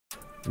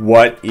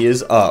What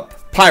is up,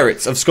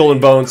 Pirates of Skull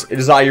and Bones? It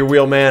is I, your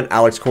wheelman,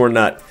 Alex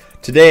Cornnut.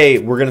 Today,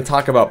 we're going to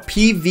talk about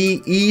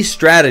PVE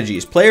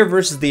strategies, player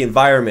versus the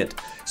environment.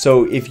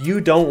 So if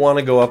you don't want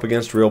to go up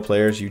against real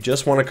players, you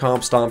just want to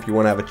comp stomp, you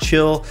want to have a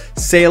chill,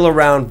 sail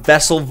around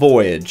vessel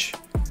voyage,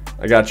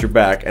 I got your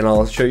back, and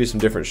I'll show you some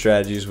different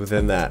strategies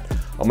within that.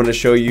 I'm going to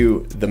show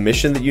you the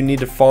mission that you need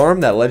to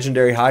farm, that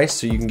legendary heist,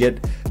 so you can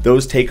get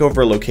those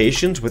takeover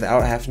locations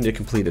without having to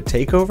complete a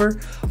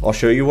takeover. I'll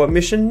show you what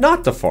mission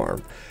not to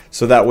farm,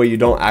 so that way you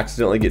don't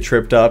accidentally get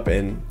tripped up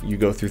and you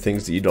go through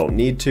things that you don't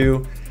need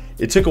to.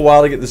 It took a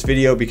while to get this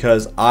video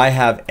because I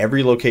have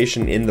every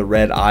location in the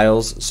red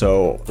isles,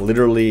 so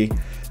literally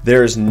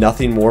there's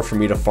nothing more for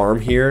me to farm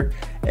here,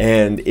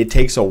 and it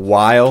takes a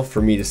while for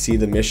me to see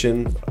the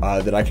mission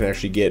that I can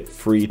actually get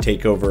free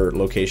takeover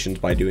locations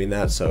by doing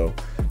that. So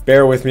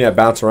bear with me, I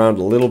bounce around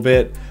a little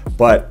bit,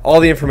 but all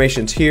the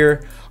information's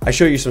here. I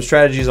show you some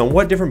strategies on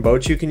what different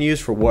boats you can use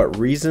for what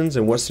reasons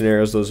and what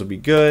scenarios those will be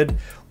good.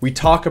 We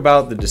talk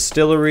about the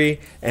distillery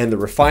and the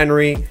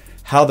refinery,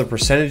 how the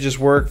percentages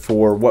work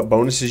for what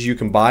bonuses you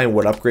can buy and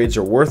what upgrades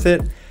are worth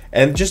it.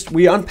 And just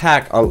we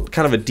unpack a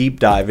kind of a deep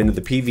dive into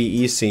the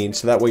PVE scene,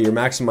 so that way you're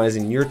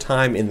maximizing your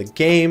time in the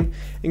game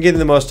and getting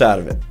the most out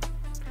of it.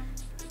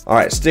 All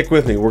right, stick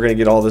with me. We're going to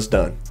get all this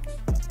done.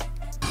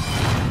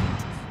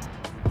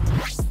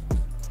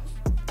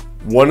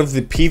 One of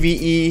the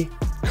PVE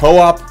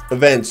co-op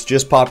events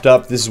just popped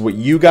up. This is what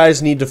you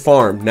guys need to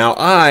farm. Now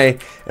I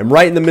am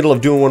right in the middle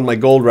of doing one of my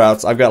gold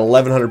routes. I've got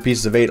 1100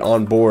 pieces of 8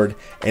 on board,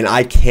 and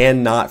I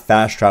cannot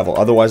fast travel.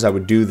 Otherwise I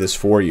would do this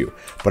for you,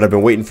 but I've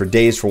been waiting for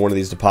days for one of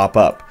these to pop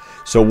up.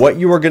 So what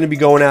you are going to be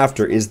going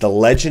after is the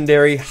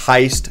legendary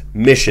heist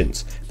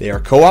missions. They are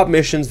co-op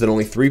missions that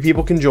only 3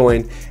 people can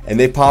join, and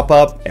they pop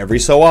up every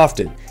so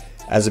often.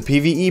 As a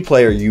PVE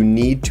player, you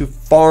need to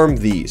farm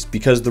these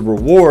because the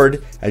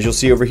reward, as you'll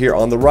see over here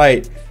on the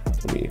right,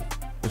 let me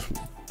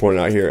point it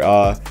out here,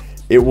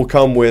 it will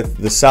come with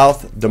the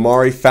South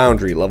Damari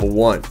Foundry level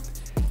 1.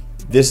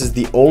 This is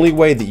the only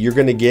way that you're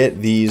going to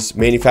get these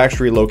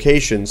manufacturing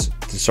locations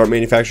to start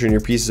manufacturing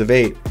your pieces of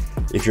 8.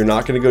 If you're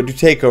not going to go do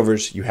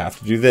takeovers, you have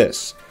to do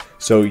this.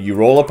 So you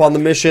roll up on the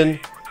mission.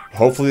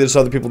 Hopefully there's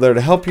other people there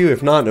to help you.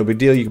 If not, no big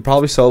deal. You can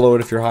probably solo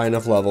it if you're high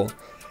enough level.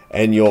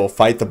 And you'll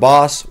fight the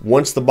boss.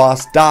 Once the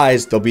boss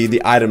dies, there'll be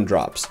the item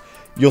drops.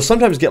 You'll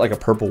sometimes get like a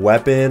purple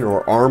weapon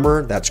or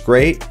armor. That's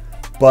great.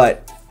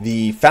 But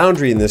the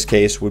foundry in this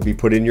case would be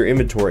put in your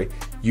inventory.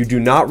 You do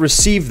not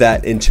receive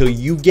that until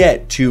you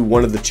get to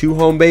one of the 2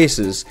 home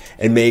bases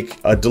and make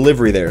a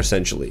delivery there,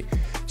 essentially.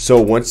 So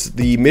once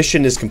the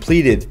mission is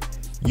completed,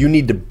 you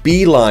need to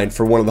beeline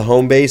for one of the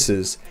home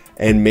bases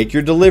and make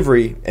your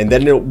delivery, and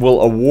then it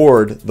will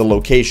award the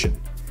location.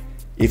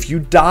 If you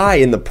die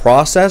in the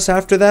process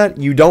after that,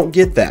 you don't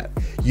get that.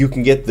 You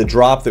can get the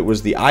drop that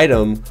was the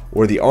item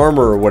or the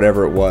armor or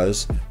whatever it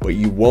was, but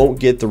you won't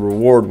get the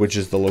reward, which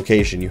is the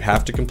location. You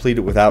have to complete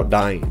it without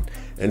dying.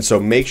 And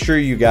so make sure,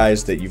 you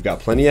guys, that you've got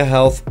plenty of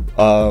health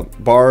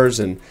bars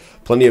and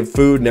plenty of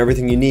food and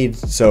everything you need.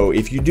 So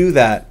if you do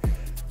that,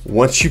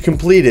 once you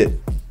complete it,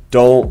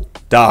 don't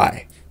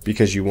die,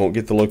 because you won't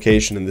get the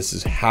location. And this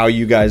is how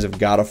you guys have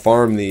got to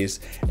farm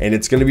these. And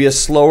it's going to be a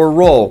slower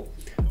roll,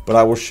 but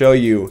I will show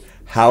you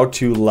how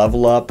to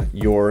level up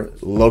your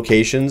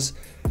locations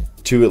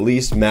to at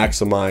least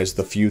maximize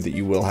the few that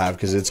you will have,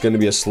 because it's going to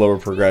be a slower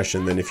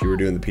progression than if you were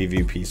doing the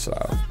PvP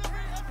style.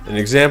 An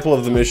example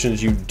of the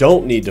missions you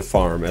don't need to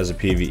farm as a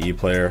PvE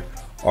player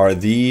are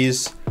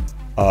these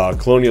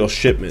colonial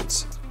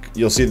shipments.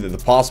 You'll see that the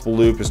possible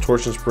loop is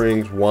Torsion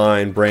Springs,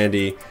 wine,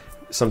 brandy.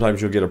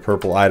 Sometimes you'll get a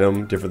purple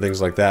item, different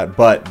things like that,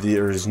 but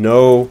there is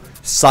no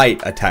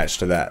site attached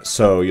to that.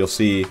 So you'll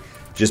see,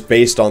 just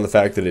based on the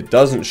fact that it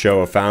doesn't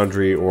show a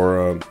foundry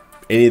or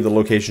any of the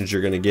locations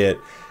you're going to get,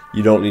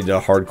 you don't need to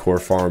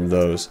hardcore farm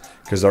those,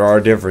 because there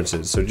are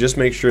differences. So just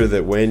make sure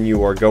that when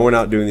you are going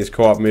out doing these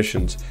co-op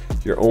missions,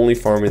 you're only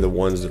farming the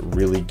ones that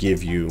really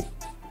give you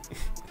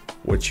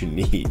what you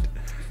need.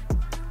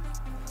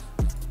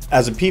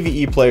 As a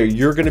PvE player,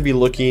 you're going to be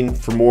looking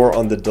for more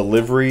on the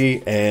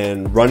delivery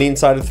and running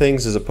side of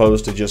things, as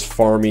opposed to just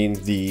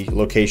farming the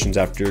locations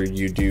after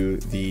you do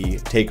the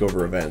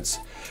takeover events.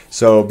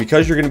 So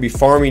because you're going to be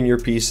farming your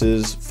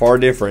pieces far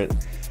different,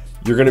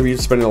 you're going to be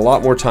spending a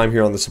lot more time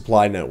here on the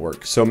supply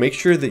network. So make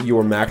sure that you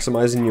are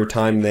maximizing your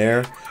time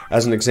there.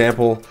 As an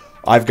example,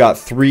 I've got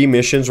 3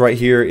 missions right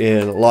here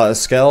in La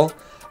Esquelle.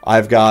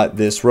 I've got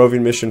this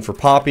roving mission for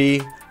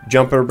poppy,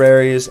 jumper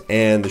berries,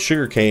 and the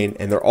sugarcane,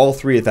 and they're all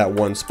 3 at that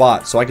one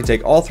spot. So I can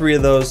take all 3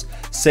 of those,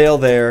 sail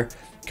there,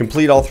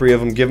 complete all 3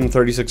 of them, give them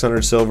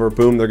 3,600 silver,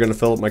 boom, they're going to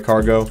fill up my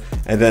cargo,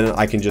 and then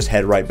I can just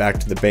head right back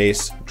to the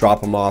base,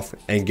 drop them off,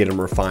 and get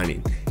them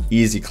refining.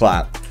 Easy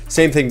clap.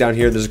 Same thing down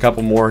here. There's a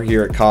couple more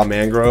here at Ka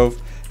Mangrove,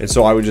 and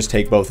so I would just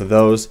take both of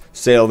those,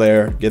 sail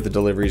there, get the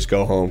deliveries,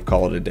 go home,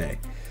 call it a day.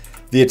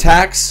 The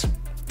attacks,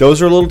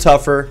 those are a little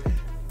tougher.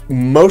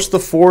 Most of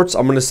the forts,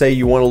 I'm going to say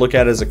you want to look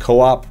at as a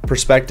co-op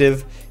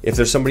perspective. If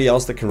there's somebody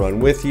else that can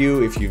run with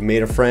you, if you've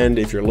made a friend,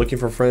 if you're looking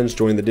for friends,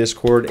 join the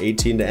Discord,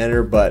 18 to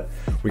enter. But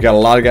we got a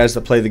lot of guys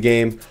that play the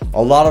game.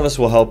 A lot of us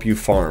will help you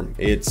farm.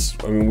 I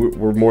mean,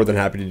 we're more than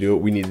happy to do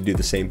it. We need to do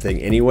the same thing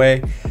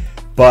anyway.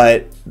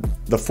 But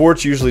the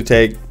forts usually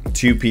take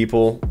 2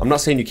 people. I'm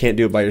not saying you can't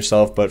do it by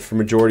yourself, but for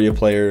majority of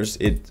players,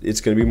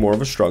 it's going to be more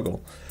of a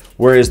struggle.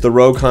 Whereas the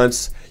rogue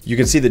hunts, you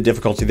can see the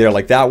difficulty there.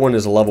 Like that one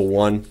is a level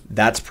 1.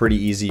 That's pretty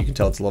easy. You can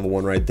tell it's a level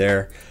 1 right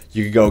there.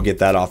 You could go get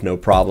that off, no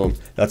problem.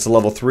 That's a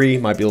level 3,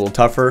 might be a little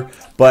tougher.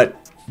 But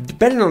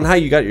depending on how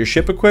you got your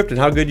ship equipped and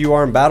how good you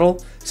are in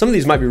battle, some of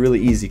these might be really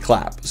easy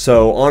clap.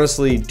 So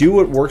honestly, do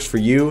what works for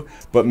you,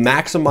 but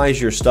maximize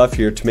your stuff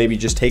here to maybe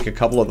just take a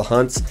couple of the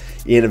hunts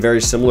in a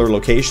very similar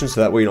location, so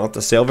that way you don't have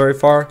to sail very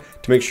far,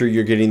 to make sure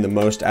you're getting the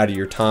most out of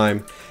your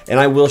time. And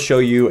I will show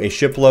you a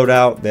ship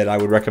loadout that I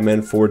would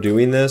recommend for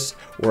doing this,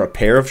 or a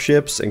pair of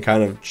ships, and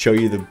kind of show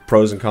you the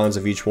pros and cons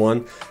of each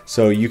one,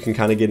 so you can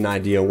kind of get an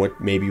idea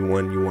what maybe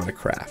one you want to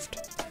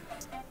craft.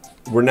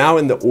 We're now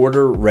in the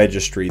order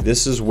registry.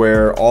 This is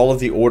where all of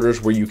the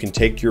orders where you can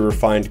take your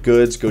refined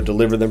goods, go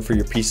deliver them for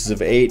your pieces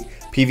of 8.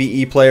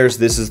 PvE players,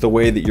 this is the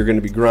way that you're going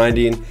to be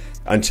grinding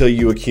until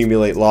you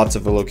accumulate lots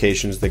of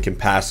locations that can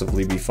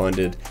passively be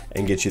funded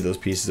and get you those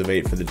pieces of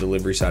 8 for the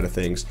delivery side of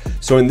things.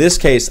 So in this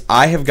case,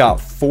 I have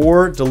got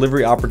 4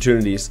 delivery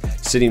opportunities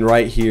sitting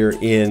right here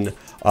in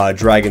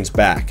Dragon's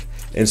Back.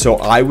 And so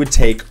I would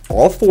take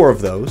all 4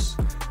 of those,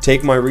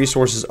 take my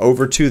resources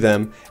over to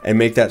them, and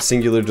make that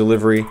singular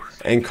delivery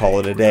and call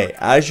it a day.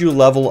 As you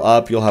level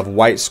up, you'll have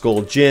White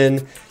Skull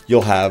Gin,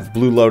 you'll have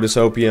Blue Lotus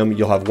Opium,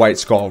 you'll have White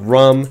Skull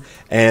Rum,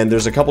 and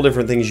there's a couple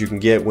different things you can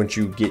get once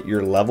you get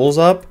your levels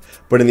up.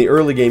 But in the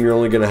early game, you're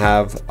only going to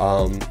have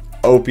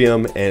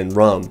Opium and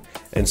Rum,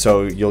 and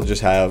so you'll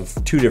just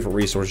have 2 different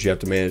resources you have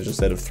to manage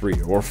instead of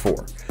 3 or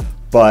 4.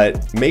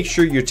 But make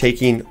sure you're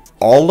taking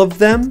all of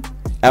them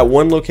at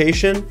one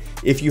location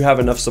if you have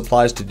enough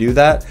supplies to do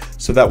that,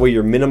 so that way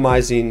you're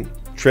minimizing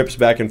trips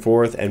back and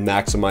forth and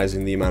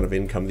maximizing the amount of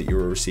income that you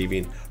were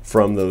receiving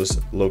from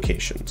those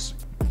locations.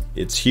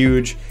 It's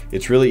huge.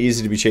 It's really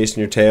easy to be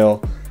chasing your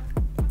tail.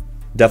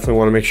 Definitely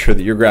want to make sure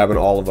that you're grabbing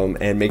all of them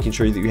and making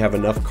sure that you have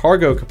enough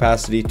cargo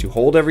capacity to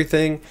hold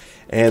everything,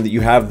 and that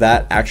you have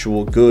that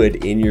actual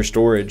good in your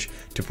storage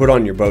to put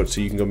on your boat so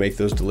you can go make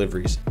those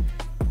deliveries.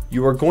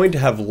 You are going to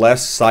have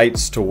less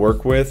sites to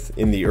work with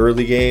in the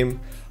early game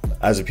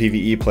as a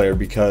PvE player,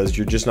 because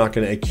you're just not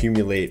going to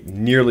accumulate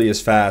nearly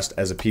as fast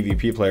as a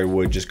PvP player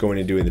would just going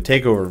and doing the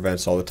takeover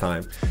events all the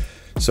time.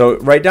 So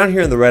right down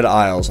here in the red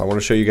aisles, I want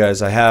to show you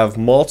guys, I have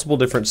multiple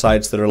different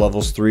sites that are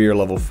levels 3 or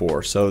level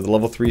 4. So the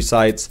level 3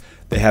 sites,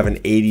 they have an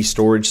 80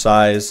 storage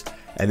size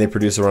and they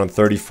produce around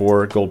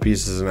 34 gold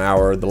pieces an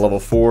hour. The level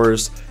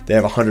 4s, they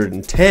have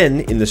 110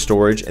 in the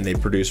storage and they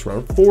produce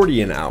around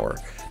 40 an hour,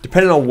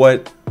 depending on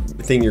what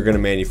thing you're going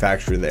to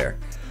manufacture there.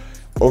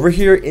 Over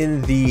here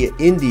in the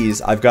Indies,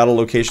 I've got a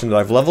location that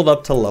I've leveled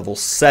up to level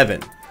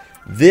 7.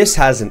 This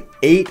has an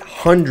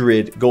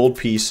 800 gold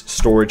piece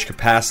storage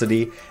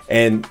capacity,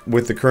 and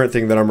with the current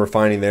thing that I'm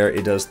refining there,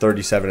 it does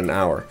 37 an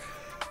hour.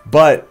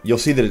 But you'll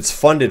see that it's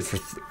funded for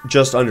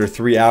just under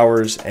 3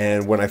 hours,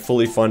 and when I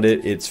fully fund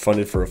it, it's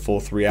funded for a full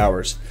 3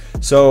 hours.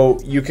 So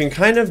you can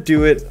kind of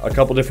do it a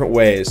couple different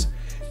ways.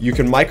 You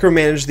can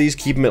micromanage these,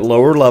 keep them at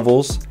lower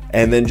levels,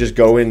 and then just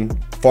go and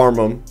farm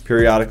them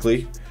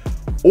periodically.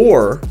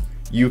 Or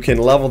you can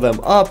level them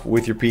up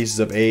with your pieces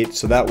of 8,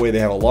 so that way they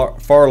have a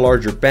far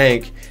larger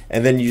bank,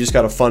 and then you just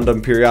got to fund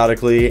them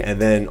periodically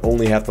and then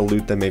only have to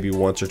loot them maybe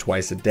once or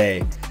twice a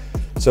day.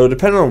 So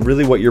depending on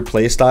really what your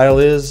play style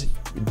is,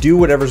 do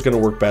whatever's going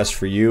to work best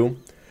for you.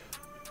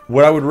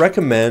 What I would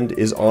recommend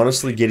is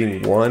honestly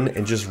getting one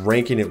and just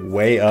ranking it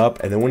way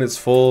up, and then when it's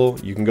full,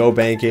 you can go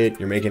bank it.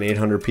 You're making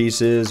 800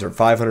 pieces or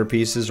 500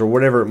 pieces or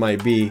whatever it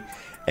might be,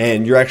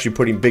 and you're actually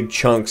putting big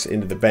chunks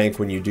into the bank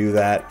when you do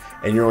that,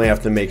 and you only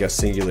have to make a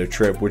singular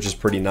trip, which is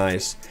pretty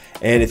nice.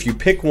 And if you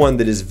pick one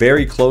that is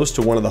very close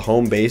to one of the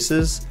home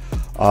bases,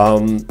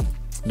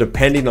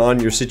 depending on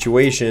your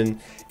situation,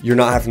 you're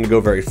not having to go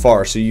very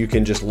far, so you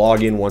can just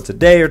log in once a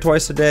day or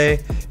twice a day.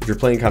 If you're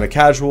playing kind of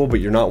casual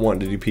but you're not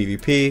wanting to do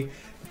PvP,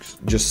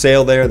 just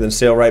sail there, then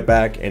sail right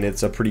back, and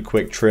it's a pretty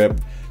quick trip.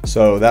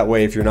 So that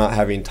way, if you're not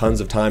having tons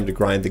of time to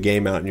grind the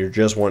game out and you're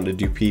just wanting to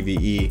do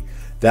PvE,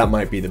 that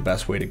might be the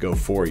best way to go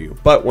for you.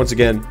 But once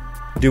again,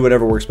 do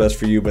whatever works best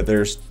for you, but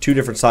there's 2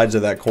 different sides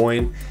of that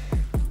coin,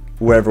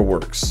 whatever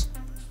works.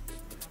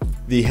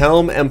 The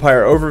Helm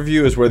Empire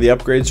overview is where the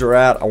upgrades are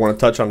at. I want to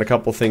touch on a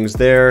couple things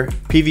there.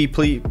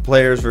 PvP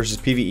players versus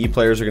PvE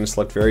players are going to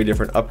select very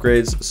different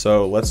upgrades,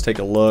 so let's take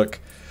a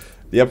look.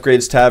 The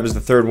upgrades tab is the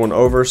 3rd one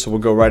over, so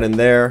we'll go right in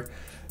there.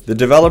 The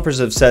developers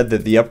have said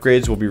that the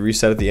upgrades will be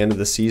reset at the end of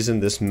the season.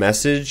 This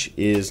message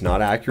is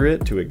not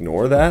accurate, to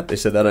ignore that. They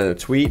said that in a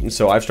tweet, and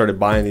so I've started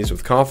buying these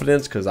with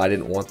confidence because I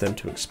didn't want them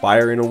to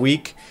expire in a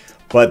week.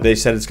 But they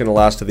said it's going to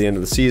last to the end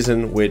of the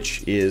season,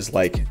 which is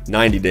like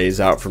 90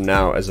 days out from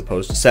now as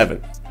opposed to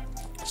 7.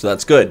 So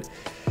that's good.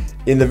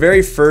 In the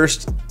very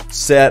first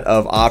set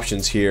of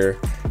options here,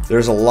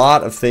 There's a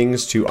lot of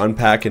things to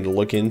unpack and to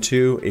look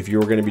into if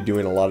you're going to be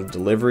doing a lot of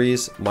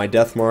deliveries. My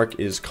death mark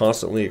is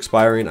constantly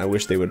expiring. I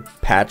wish they would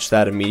patch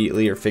that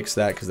immediately or fix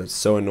that because that's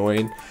so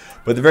annoying.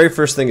 But the very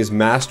first thing is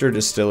Master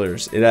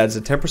Distillers. It adds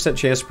a 10%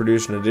 chance to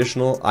produce an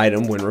additional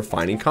item when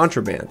refining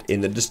contraband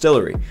in the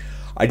distillery.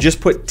 I just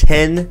put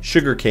 10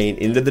 sugarcane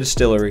into the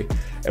distillery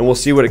and we'll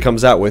see what it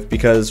comes out with,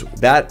 because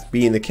that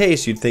being the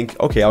case, you'd think,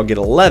 okay, I'll get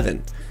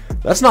 11.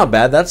 That's not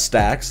bad, that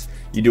stacks.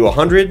 You do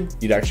 100,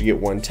 you'd actually get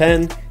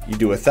 110. You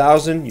do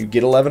 1,000, you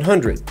get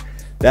 1,100.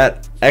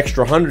 That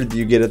extra 100 that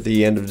you get at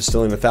the end of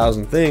distilling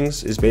 1,000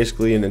 things is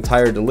basically an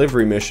entire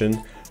delivery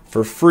mission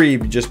for free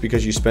just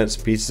because you spent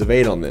some pieces of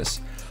 8 on this.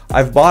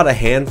 I've bought a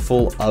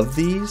handful of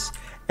these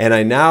and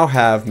I now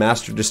have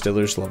Master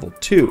Distillers level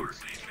 2.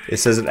 It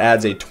says it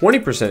adds a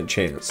 20%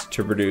 chance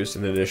to produce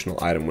an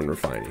additional item when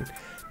refining.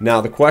 Now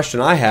the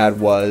question I had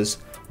was,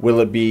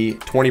 will it be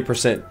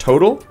 20%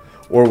 total,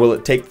 or will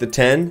it take the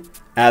 10,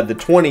 add the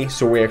 20,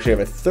 so we actually have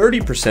a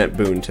 30%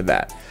 boon to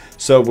that?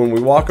 So when we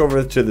walk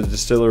over to the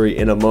distillery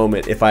in a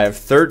moment, if I have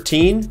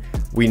 13,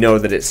 we know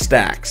that it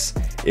stacks.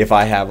 If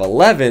I have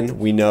 11,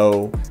 we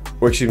know,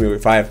 or excuse me,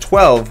 if I have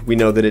 12, we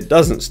know that it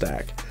doesn't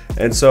stack.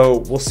 And so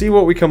we'll see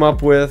what we come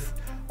up with.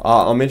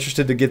 I'm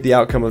interested to get the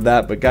outcome of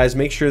that, but guys,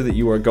 make sure that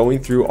you are going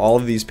through all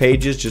of these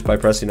pages just by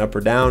pressing up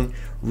or down,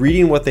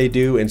 reading what they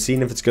do, and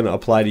seeing if it's going to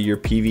apply to your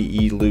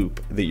PvE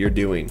loop that you're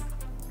doing.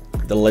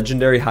 The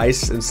legendary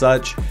heists and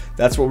such,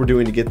 that's what we're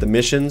doing to get the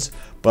missions,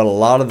 but a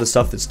lot of the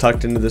stuff that's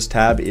tucked into this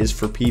tab is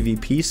for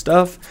PvP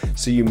stuff,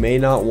 so you may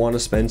not want to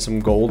spend some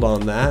gold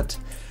on that.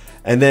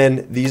 And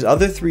then these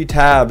other 3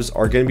 tabs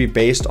are going to be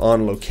based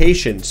on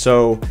location.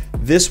 So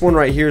this one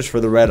right here is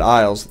for the Red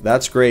Isles.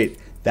 That's great.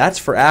 That's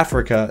for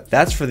Africa.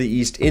 That's for the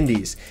East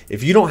Indies.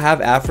 If you don't have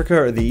Africa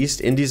or the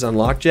East Indies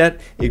unlocked yet,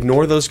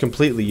 ignore those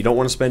completely. You don't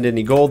want to spend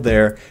any gold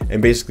there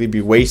and basically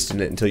be wasting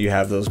it until you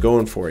have those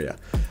going for you.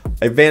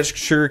 Advanced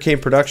sugarcane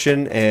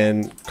production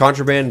and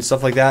contraband and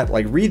stuff like that,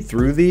 like, read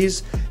through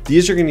these.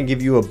 These are going to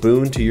give you a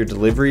boon to your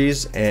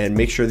deliveries and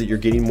make sure that you're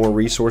getting more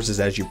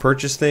resources as you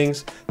purchase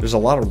things. There's a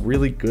lot of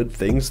really good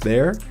things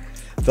there.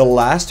 The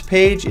last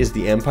page is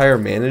the Empire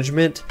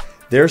Management.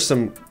 There's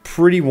some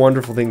pretty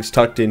wonderful things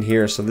tucked in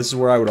here, so this is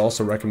where I would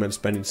also recommend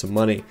spending some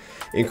money.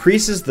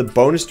 Increases the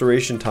bonus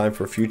duration time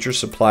for future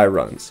supply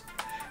runs.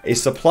 A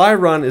supply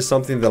run is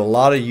something that a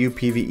lot of you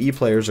PvE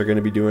players are going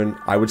to be doing,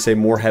 I would say,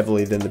 more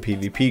heavily than the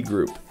PvP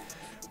group.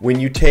 When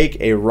you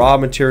take a raw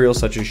material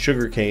such as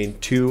sugarcane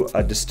to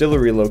a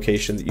distillery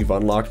location that you've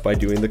unlocked by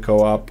doing the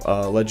co-op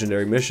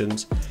legendary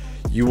missions,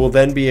 you will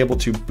then be able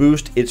to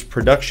boost its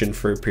production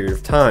for a period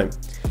of time.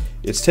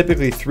 It's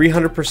typically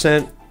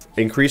 300%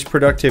 increased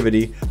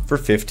productivity for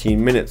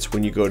 15 minutes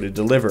when you go to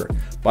deliver.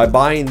 By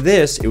buying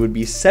this, it would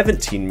be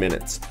 17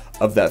 minutes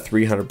of that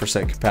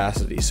 300%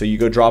 capacity. So you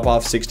go drop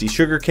off 60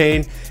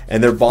 sugarcane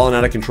and they're balling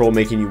out of control,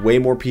 making you way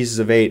more pieces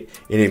of 8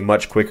 in a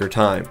much quicker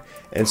time.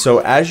 And so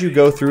as you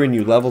go through and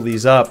you level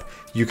these up,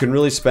 you can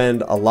really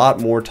spend a lot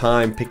more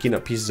time picking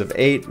up pieces of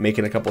 8,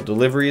 making a couple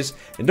deliveries.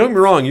 And don't get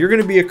me wrong, you're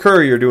going to be a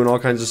courier doing all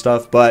kinds of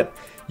stuff, but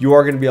you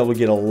are going to be able to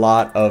get a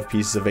lot of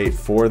pieces of 8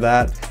 for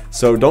that.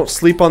 So don't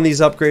sleep on these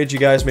upgrades, you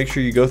guys. Make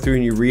sure you go through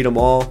and you read them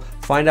all.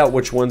 Find out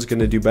which one's going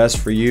to do best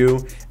for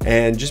you.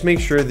 And just make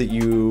sure that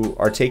you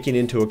are taking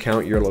into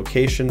account your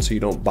location so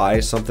you don't buy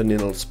something in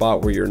a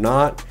spot where you're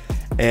not.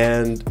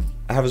 And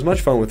have as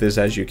much fun with this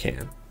as you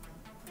can.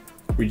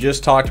 We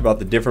just talked about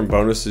the different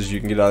bonuses you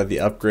can get out of the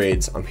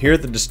upgrades. I'm here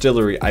at the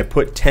distillery. I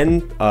put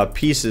 10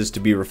 pieces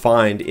to be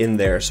refined in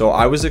there. So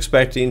I was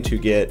expecting to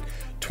get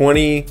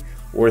 20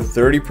 or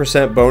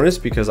 30% bonus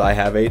because I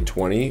have a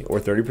 20 or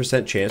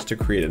 30% chance to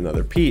create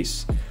another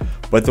piece.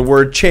 But the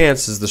word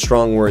chance is the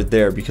strong word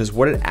there, because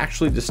what it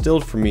actually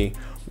distilled for me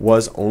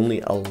was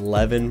only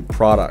 11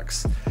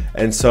 products.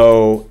 And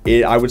so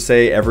I would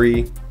say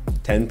every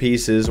 10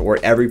 pieces or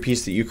every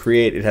piece that you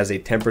create, it has a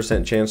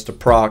 10% chance to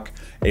proc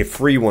a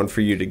free one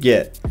for you to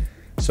get.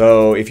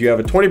 So if you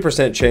have a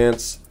 20%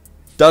 chance,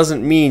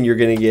 doesn't mean you're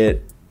going to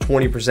get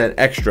 20%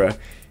 extra.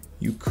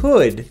 You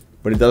could,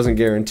 but it doesn't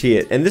guarantee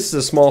it. And this is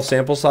a small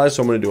sample size,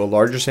 so I'm going to do a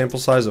larger sample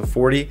size of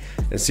 40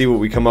 and see what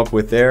we come up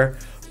with there.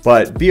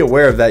 But be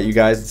aware of that, you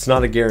guys. It's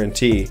not a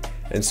guarantee.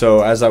 And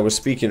so as I was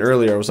speaking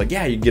earlier, I was like,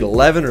 yeah, you get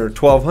 11 or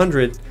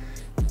 1200.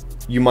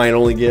 You might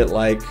only get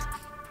like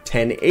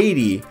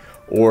 1080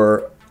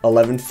 or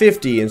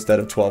 1150 instead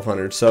of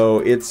 1200. So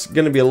it's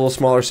going to be a little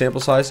smaller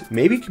sample size.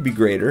 Maybe it could be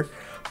greater,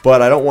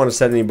 but I don't want to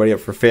set anybody up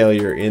for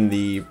failure in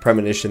the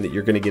premonition that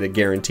you're going to get a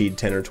guaranteed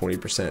 10 or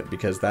 20%,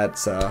 because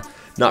that's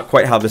not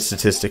quite how the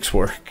statistics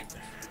work.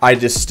 I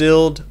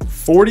distilled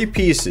 40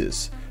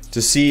 pieces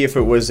to see if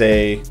it was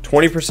a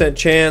 20%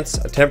 chance,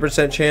 a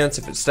 10% chance,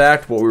 if it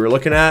stacked, what we were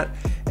looking at.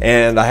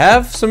 And I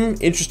have some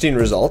interesting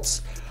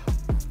results.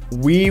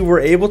 We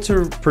were able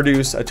to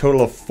produce a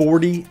total of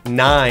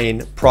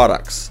 49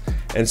 products.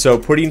 And so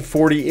putting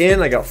 40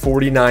 in, I got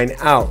 49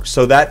 out.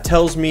 So that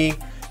tells me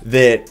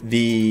that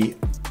the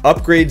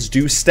upgrades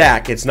do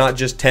stack. It's not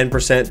just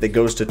 10% that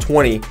goes to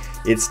 20.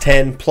 It's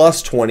 10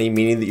 plus 20,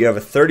 meaning that you have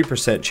a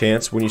 30%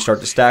 chance when you start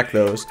to stack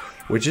those,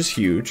 which is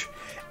huge.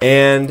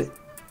 And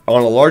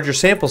on a larger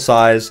sample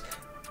size,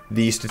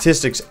 the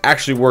statistics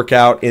actually work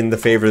out in the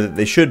favor that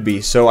they should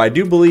be. So I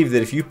do believe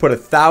that if you put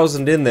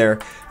 1,000 in there,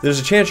 there's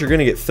a chance you're going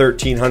to get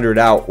 1,300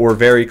 out or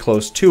very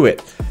close to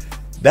it.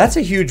 That's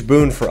a huge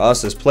boon for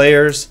us as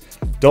players.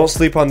 Don't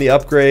sleep on the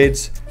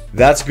upgrades.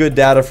 That's good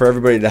data for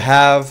everybody to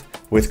have.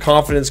 With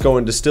confidence, go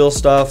and distill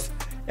stuff.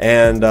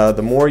 And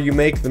the more you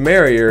make, the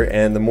merrier.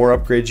 And the more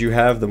upgrades you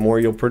have, the more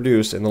you'll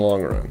produce in the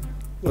long run.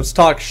 Let's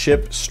talk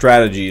ship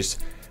strategies.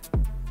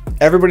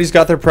 Everybody's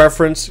got their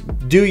preference.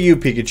 Do you,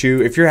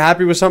 Pikachu? If you're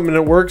happy with something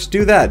that works,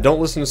 do that. Don't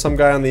listen to some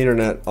guy on the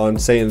internet on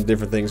saying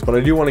different things, but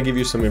I do want to give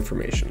you some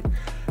information.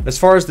 As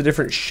far as the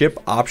different ship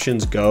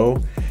options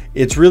go,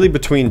 it's really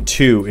between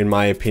two, in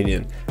my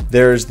opinion.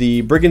 There's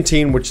the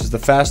Brigantine, which is the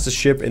fastest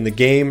ship in the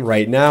game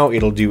right now.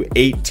 It'll do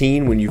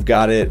 18 when you've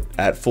got it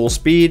at full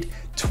speed,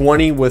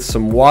 20 with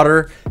some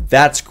water.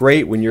 That's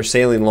great when you're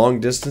sailing long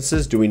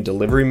distances, doing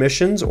delivery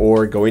missions,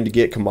 or going to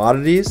get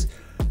commodities.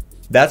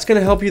 That's going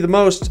to help you the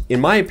most, in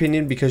my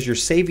opinion, because you're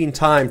saving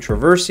time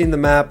traversing the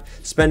map,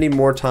 spending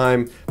more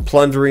time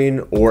plundering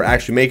or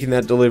actually making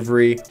that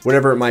delivery,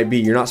 whatever it might be.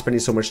 You're not spending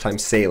so much time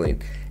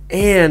sailing.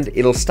 And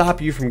it'll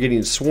stop you from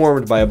getting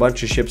swarmed by a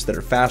bunch of ships that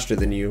are faster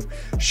than you,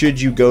 should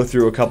you go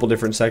through a couple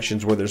different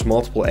sections where there's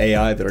multiple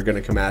AI that are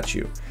going to come at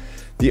you.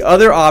 The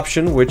other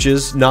option, which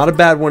is not a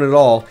bad one at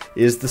all,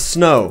 is the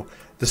Snow.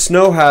 The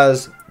Snow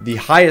has the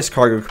highest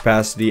cargo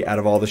capacity out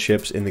of all the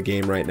ships in the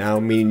game right now,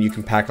 meaning you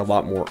can pack a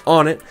lot more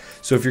on it.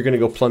 So if you're going to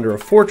go plunder a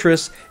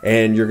fortress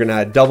and you're going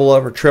to double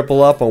up or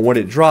triple up on what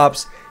it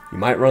drops, you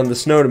might run the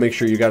Snow to make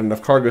sure you got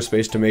enough cargo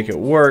space to make it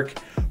work,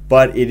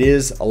 but it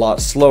is a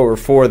lot slower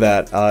for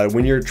that.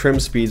 When your trim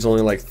speed's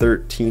only like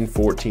 13,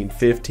 14,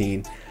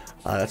 15,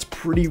 that's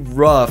pretty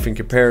rough in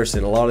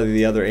comparison. A lot of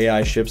the other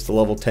AI ships, the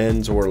level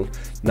 10s or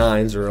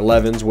 9s or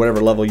 11s, whatever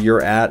level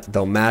you're at,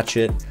 they'll match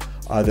it.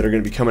 That are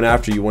going to be coming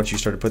after you once you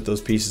start to put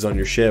those pieces on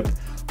your ship.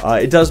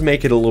 It does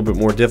make it a little bit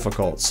more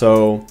difficult.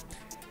 So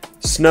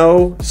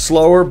Snow,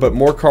 slower but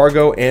more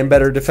cargo and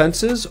better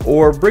defenses,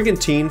 or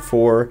Brigantine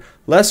for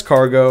less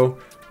cargo,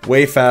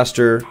 way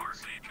faster,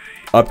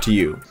 up to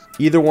you.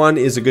 Either one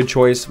is a good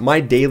choice. My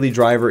daily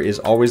driver is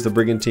always the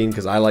Brigantine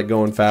because I like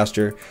going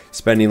faster,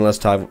 spending less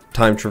time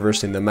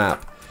traversing the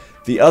map.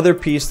 The other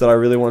piece that I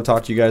really want to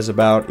talk to you guys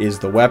about is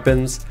the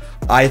weapons.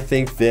 I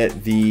think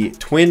that the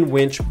Twin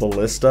Winch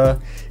Ballista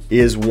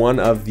is one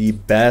of the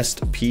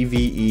best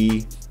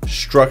PVE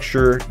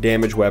structure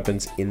damage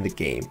weapons in the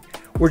game,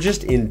 or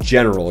just in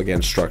general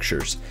against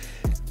structures.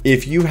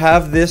 If you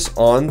have this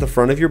on the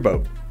front of your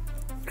boat,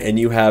 and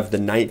you have the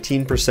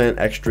 19%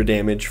 extra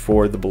damage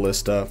for the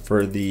ballista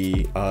for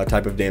the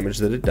type of damage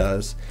that it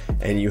does,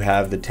 and you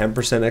have the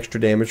 10% extra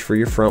damage for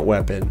your front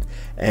weapon,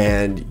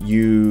 and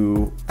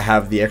you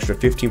have the extra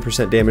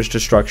 15% damage to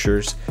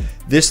structures,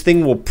 this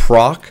thing will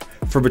proc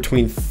for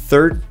between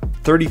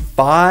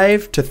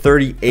 35 to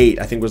 38,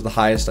 I think was the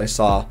highest I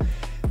saw,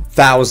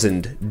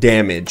 1,000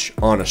 damage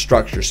on a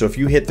structure. So if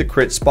you hit the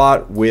crit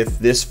spot with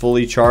this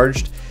fully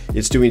charged,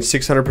 it's doing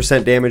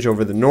 600% damage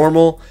over the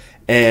normal.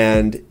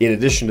 And in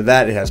addition to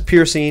that, it has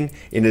piercing.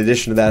 In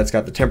addition to that, it's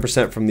got the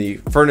 10% from the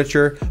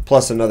furniture,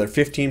 plus another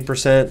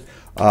 15%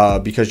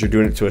 because you're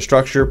doing it to a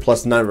structure,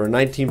 plus another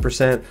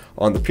 19%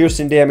 on the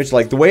piercing damage.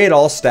 Like, the way it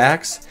all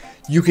stacks,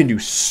 you can do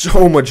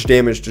so much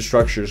damage to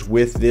structures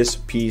with this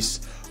piece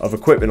of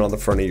equipment on the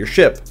front of your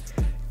ship.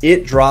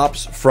 It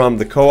drops from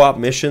the co-op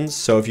missions,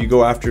 so if you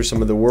go after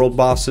some of the world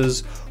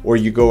bosses, or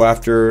you go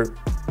after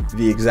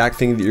the exact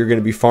thing that you're going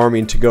to be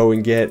farming to go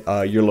and get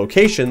your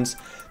locations,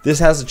 this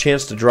has a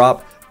chance to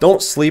drop.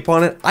 Don't sleep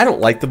on it. I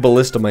don't like the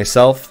ballista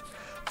myself,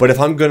 but if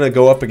I'm going to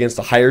go up against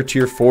a higher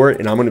tier for it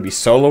and I'm going to be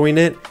soloing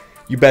it,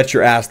 you bet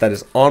your ass that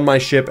is on my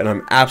ship, and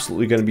I'm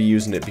absolutely going to be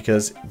using it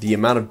because the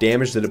amount of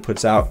damage that it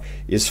puts out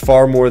is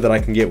far more than I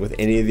can get with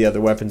any of the other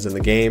weapons in the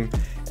game.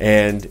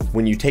 And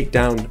when you take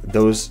down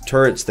those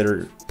turrets that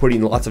are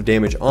putting lots of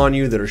damage on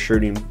you, that are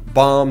shooting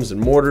bombs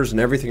and mortars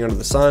and everything under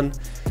the sun,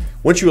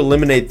 once you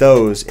eliminate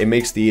those, it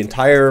makes the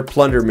entire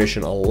plunder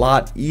mission a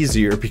lot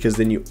easier because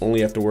then you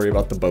only have to worry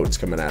about the boats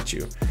coming at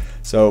you.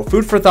 So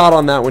food for thought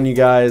on that one, you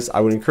guys. I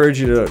would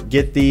encourage you to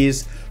get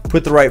these,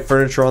 put the right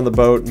furniture on the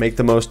boat, make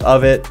the most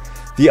of it.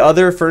 The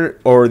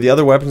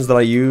other weapons that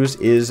I use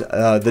is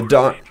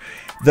the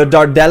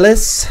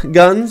Dardalis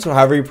guns, or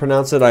however you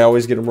pronounce it. I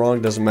always get them wrong.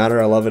 Doesn't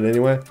matter. I love it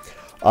anyway.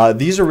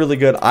 These are really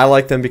good. I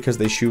like them because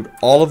they shoot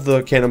all of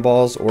the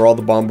cannonballs or all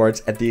the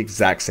bombards at the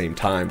exact same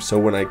time. So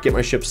when I get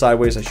my ship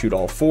sideways, I shoot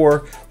all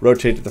four,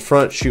 rotate to the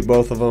front, shoot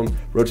both of them,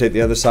 rotate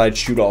the other side,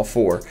 shoot all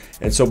four.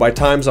 And so by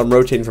times I'm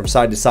rotating from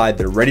side to side,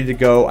 they're ready to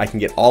go. I can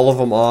get all of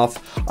them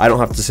off. I don't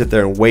have to sit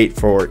there and wait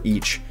for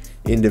each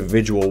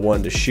individual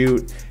one to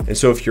shoot. And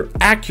so if you're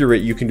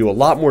accurate, you can do a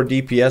lot more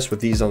DPS with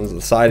these on the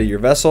side of your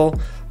vessel.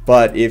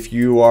 But if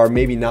you are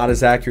maybe not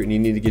as accurate and you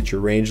need to get your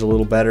range a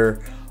little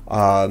better,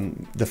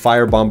 The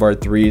Fire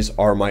Bombard 3s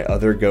are my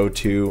other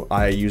go-to.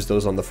 I use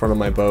those on the front of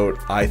my boat.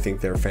 I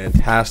think they're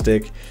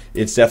fantastic.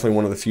 It's definitely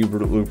one of the few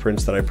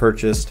blueprints that I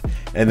purchased.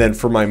 And then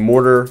for my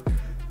mortar,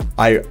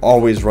 I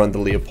always run the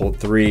Leopold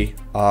 3.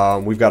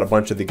 We've got a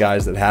bunch of the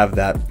guys that have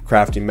that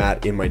crafting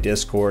mat in my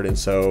Discord, and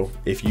so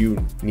if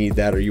you need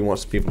that or you want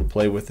some people to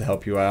play with to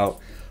help you out,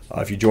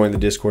 if you join the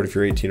Discord, if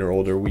you're 18 or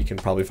older, we can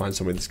probably find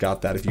somebody that's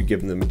got that. If you give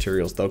them the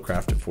materials, they'll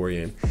craft it for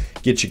you and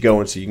get you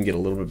going so you can get a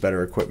little bit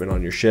better equipment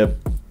on your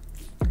ship.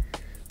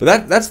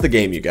 But that's the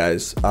game, you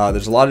guys.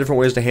 There's a lot of different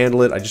ways to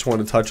handle it. I just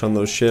want to touch on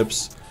those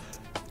ships.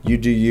 You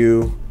do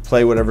you.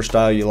 Play whatever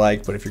style you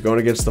like, but if you're going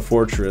against the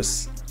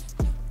Fortress,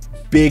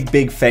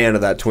 big fan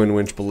of that twin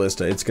winch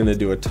ballista. It's going to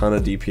do a ton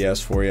of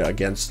DPS for you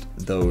against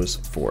those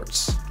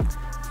forts.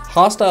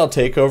 Hostile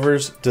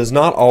takeovers does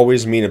not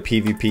always mean a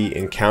PvP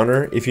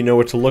encounter if you know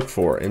what to look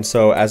for, and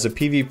so as a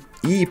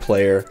PvE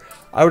player,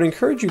 I would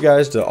encourage you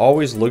guys to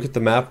always look at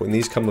the map when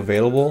these come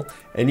available,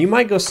 and you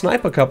might go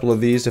snipe a couple of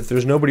these if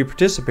there's nobody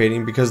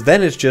participating, because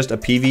then it's just a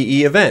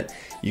PvE event.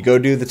 You go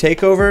do the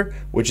takeover,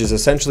 which is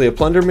essentially a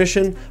plunder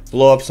mission,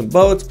 blow up some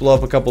boats, blow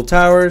up a couple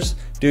towers,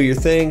 do your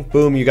thing,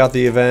 boom, you got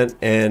the event,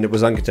 and it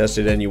was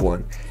uncontested and you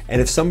won.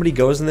 And if somebody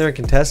goes in there and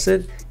contests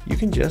it, you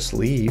can just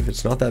leave.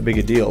 It's not that big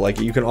a deal.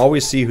 Like, you can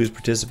always see who's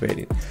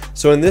participating.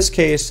 So in this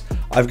case,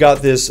 I've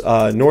got this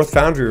North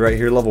Foundry right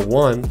here, level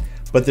 1,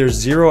 but there's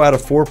 0 out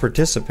of 4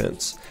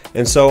 participants.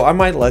 And so I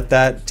might let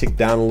that tick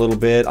down a little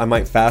bit. I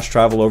might fast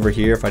travel over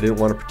here if I didn't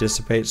want to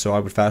participate, so I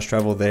would fast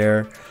travel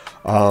there.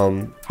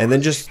 And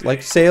then just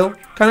like sail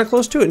kind of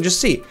close to it and just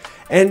see.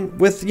 And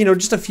with, you know,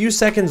 just a few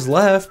seconds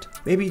left,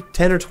 maybe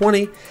 10 or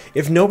 20,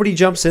 if nobody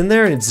jumps in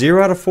there and it's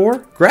 0 out of 4,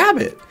 grab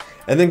it.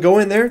 And then go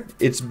in there.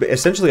 It's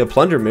essentially a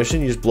plunder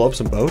mission. You just blow up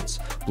some boats,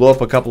 blow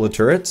up a couple of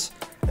turrets,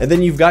 and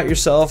then you've got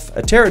yourself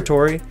a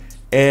territory,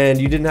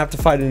 and you didn't have to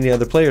fight any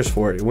other players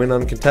for it. It went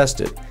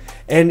uncontested.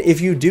 And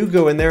if you do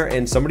go in there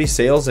and somebody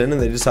sails in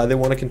and they decide they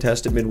want to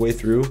contest it midway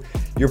through,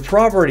 you're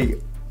probably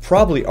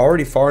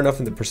already far enough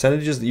in the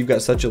percentages that you've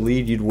got such a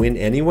lead you'd win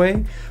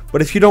anyway.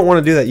 But if you don't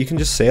want to do that, you can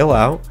just sail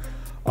out.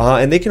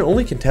 And they can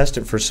only contest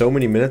it for so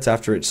many minutes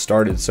after it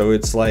started. So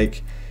it's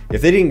like,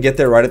 if they didn't get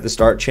there right at the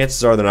start,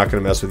 chances are they're not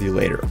going to mess with you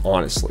later,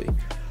 honestly.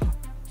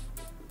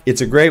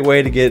 It's a great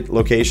way to get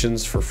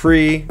locations for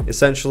free,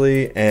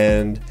 essentially,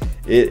 and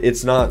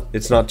it's not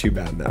too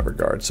bad in that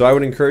regard. So I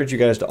would encourage you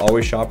guys to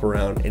always shop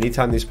around.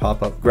 Anytime these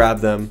pop up, grab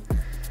them.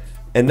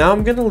 And now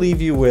I'm going to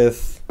leave you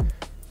with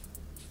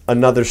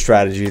another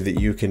strategy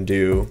that you can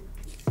do.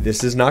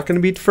 This is not going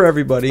to be for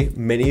everybody.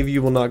 Many of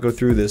you will not go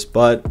through this,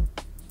 but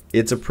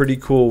it's a pretty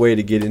cool way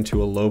to get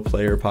into a low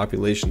player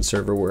population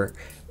server where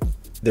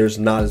there's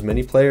not as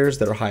many players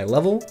that are high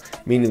level,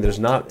 meaning there's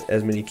not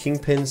as many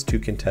kingpins to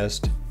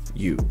contest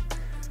you.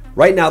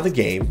 Right now, the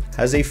game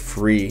has a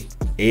free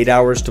 8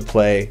 hours to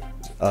play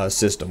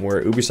system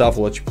where Ubisoft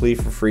will let you play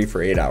for free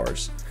for 8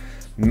 hours.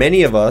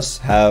 Many of us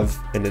have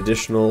an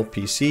additional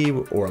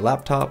PC or a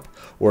laptop,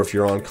 or if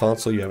you're on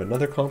console, you have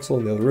another console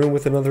in the other room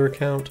with another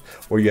account,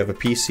 or you have a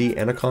PC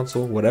and a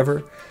console,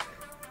 whatever.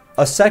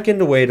 A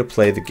second way to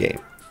play the game.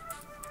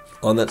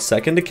 On that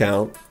second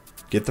account,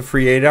 get the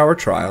free 8-hour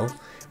trial.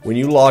 When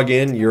you log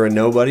in, you're a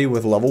nobody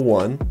with level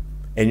 1,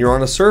 and you're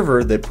on a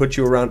server that puts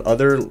you around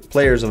other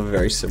players of a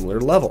very similar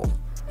level.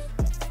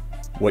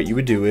 What you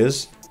would do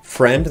is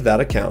friend that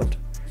account.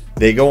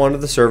 They go onto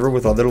the server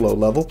with other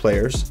low-level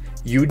players.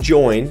 You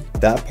join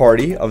that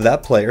party of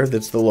that player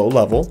that's the low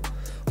level.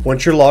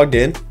 Once you're logged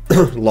in,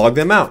 log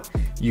them out.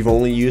 You've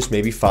only used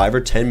maybe 5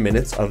 or 10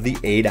 minutes of the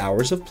 8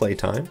 hours of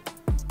playtime.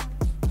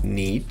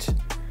 Neat.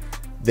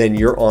 Then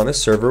you're on a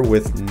server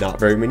with not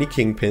very many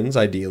kingpins,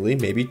 ideally,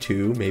 maybe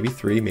 2, maybe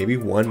 3, maybe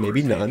 1,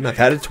 maybe none. I've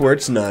had it to where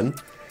it's none.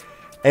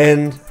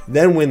 And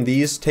then when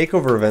these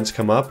takeover events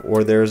come up,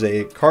 or there's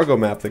a cargo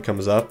map that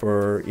comes up,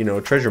 or, you know,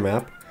 a treasure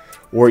map,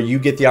 or you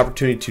get the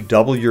opportunity to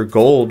double your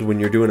gold when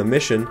you're doing a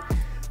mission,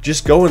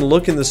 just go and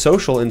look in the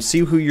social and see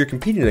who you're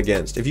competing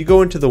against. If you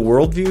go into the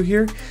world view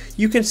here,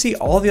 you can see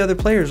all the other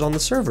players on the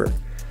server.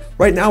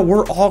 Right now,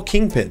 we're all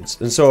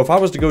kingpins, and so if I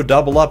was to go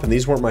double up and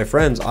these weren't my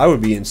friends, I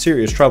would be in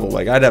serious trouble.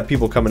 Like, I'd have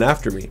people coming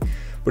after me.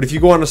 But if you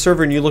go on a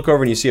server and you look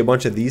over and you see a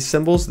bunch of these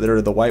symbols that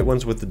are the white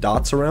ones with the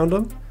dots around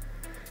them,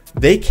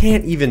 they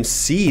can't even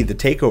see the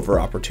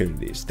takeover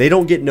opportunities. They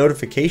don't get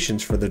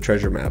notifications for the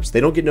treasure maps.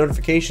 They don't get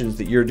notifications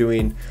that you're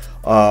doing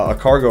a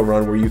cargo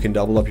run where you can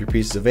double up your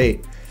pieces of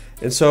 8.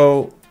 And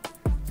so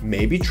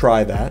maybe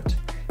try that.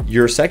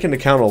 Your second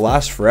account will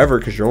last forever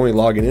because you're only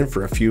logging in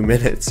for a few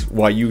minutes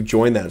while you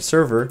join that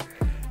server.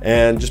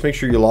 And just make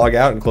sure you log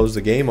out and close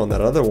the game on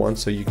that other one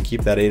so you can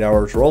keep that 8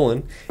 hours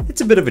rolling.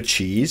 It's a bit of a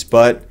cheese,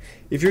 but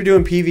if you're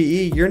doing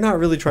PvE, you're not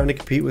really trying to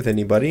compete with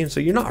anybody, and so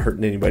you're not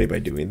hurting anybody by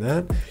doing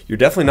that. You're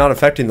definitely not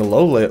affecting the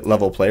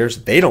low-level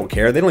players. They don't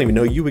care. They don't even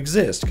know you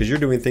exist because you're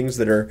doing things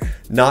that are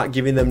not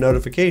giving them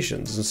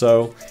notifications. And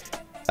so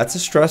that's a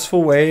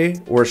stressful way,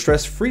 or a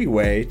stress-free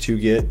way, to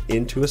get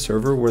into a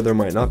server where there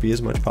might not be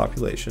as much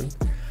population.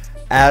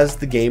 as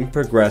the game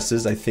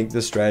progresses, I think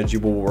this strategy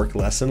will work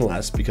less and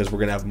less because we're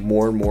going to have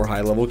more and more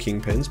high-level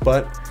Kingpins,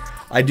 but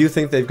I do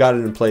think they've got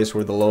it in place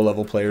where the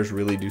low-level players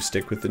really do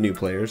stick with the new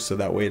players, so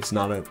that way it's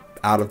not an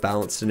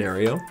out-of-balance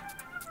scenario.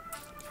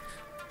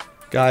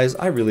 Guys,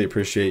 I really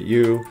appreciate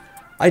you.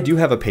 I do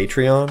have a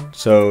Patreon,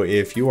 so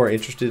if you are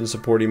interested in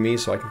supporting me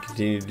so I can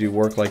continue to do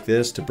work like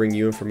this to bring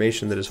you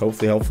information that is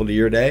hopefully helpful to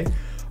your day,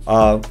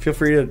 feel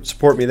free to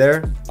support me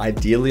there.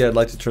 Ideally, I'd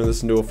like to turn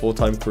this into a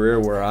full-time career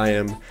where I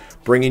am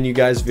bringing you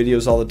guys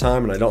videos all the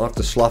time and I don't have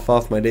to slough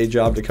off my day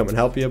job to come and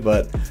help you,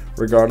 but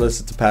regardless,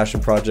 it's a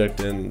passion project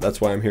and that's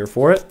why I'm here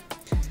for it.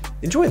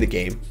 Enjoy the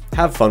game.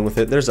 Have fun with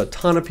it. There's a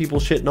ton of people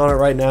shitting on it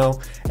right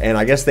now, and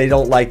I guess they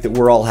don't like that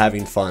we're all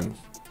having fun.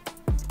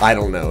 I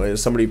don't know.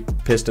 Somebody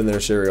pissed in their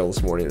cereal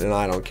this morning, and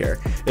I don't care.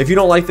 If you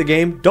don't like the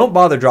game, don't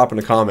bother dropping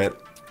a comment.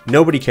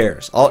 Nobody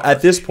cares.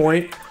 At this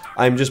point,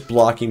 I'm just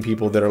blocking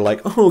people that are like,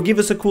 oh, give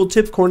us a cool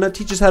tip, Cornnut.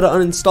 Teach us how to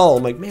uninstall.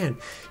 I'm like, man,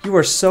 you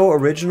are so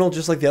original,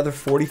 just like the other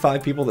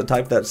 45 people that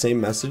typed that same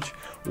message.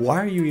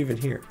 Why are you even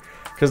here?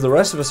 Because the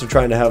rest of us are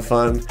trying to have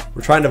fun.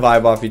 We're trying to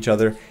vibe off each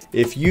other.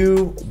 If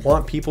you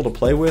want people to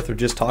play with or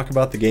just talk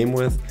about the game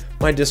with,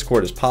 my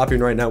Discord is popping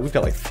right now. We've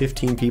got like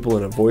 15 people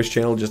in a voice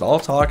channel just all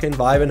talking,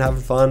 vibing,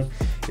 having fun.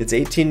 It's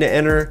 18 to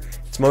enter.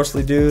 It's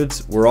mostly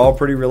dudes. We're all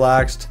pretty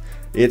relaxed.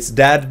 It's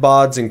dad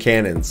bods and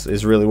cannons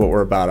is really what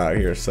we're about out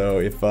here. So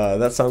if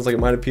that sounds like it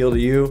might appeal to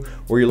you,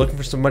 or you're looking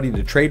for somebody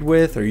to trade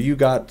with, or you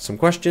got some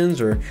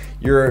questions, or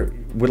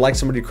would like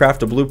somebody to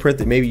craft a blueprint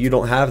that maybe you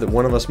don't have that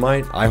one of us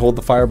might, I hold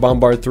the Fire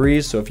Bombard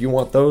 3s, so if you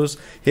want those,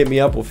 hit me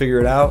up, we'll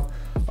figure it out.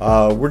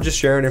 We're just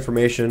sharing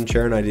information,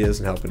 sharing ideas,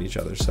 and helping each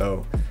other.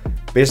 So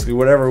basically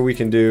whatever we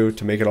can do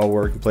to make it all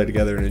work and play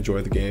together and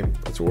enjoy the game,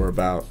 that's what we're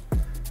about.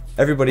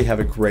 Everybody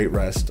have a great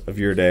rest of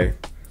your day.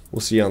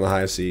 We'll see you on the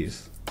high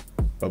seas.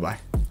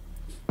 Bye-bye.